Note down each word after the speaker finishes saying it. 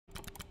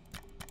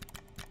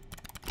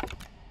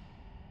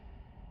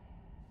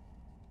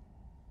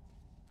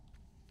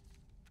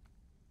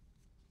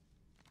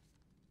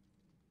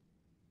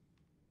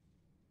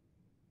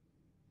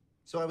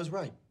So I was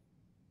right.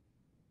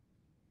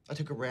 I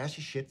took a rash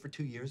of shit for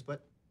 2 years,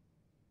 but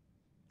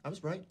I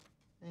was right,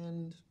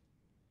 and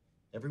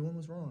everyone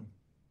was wrong.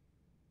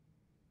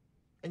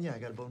 And yeah, I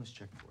got a bonus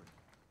check for it.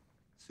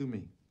 Sue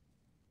me.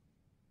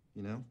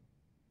 You know?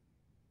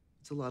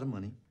 It's a lot of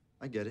money.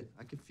 I get it.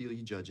 I can feel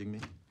you judging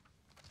me.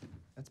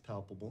 That's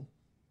palpable.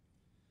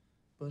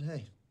 But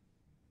hey,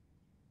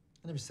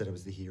 I never said I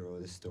was the hero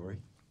of this story.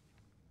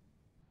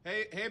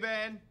 Hey,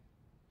 Ben.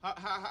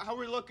 How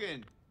we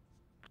looking?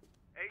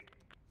 Hey,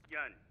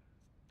 Yun.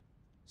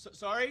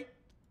 Sorry?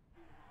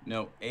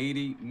 No,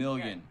 80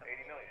 million.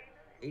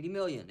 80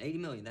 million. 80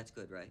 million, that's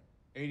good, right?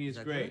 80 is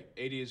great.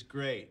 80 is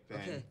great,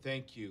 Ben. Okay.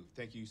 Thank you.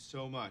 Thank you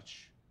so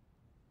much.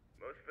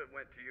 Most of it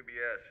went to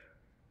UBS.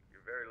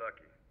 You're very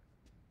lucky.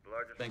 The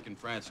largest... Bank in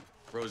France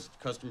froze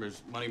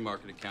customers' money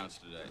market accounts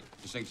today.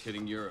 This thing's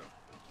hitting Europe.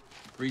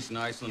 Greece and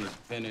Iceland are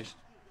finished.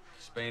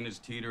 Spain is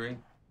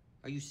teetering.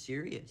 Are you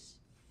serious?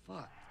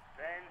 Fuck.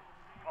 Ben,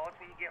 call us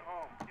when you get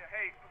home. Yeah,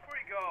 hey, before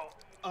you go...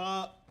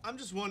 I'm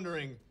just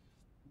wondering...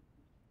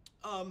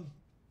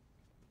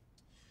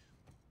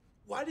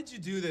 why did you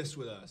do this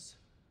with us?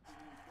 I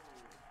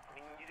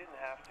mean, you didn't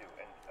have to,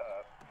 and,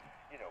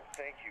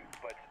 thank you,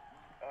 but,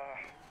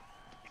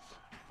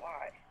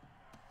 why?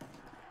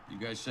 You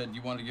guys said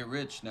you wanted to get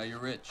rich. Now you're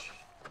rich.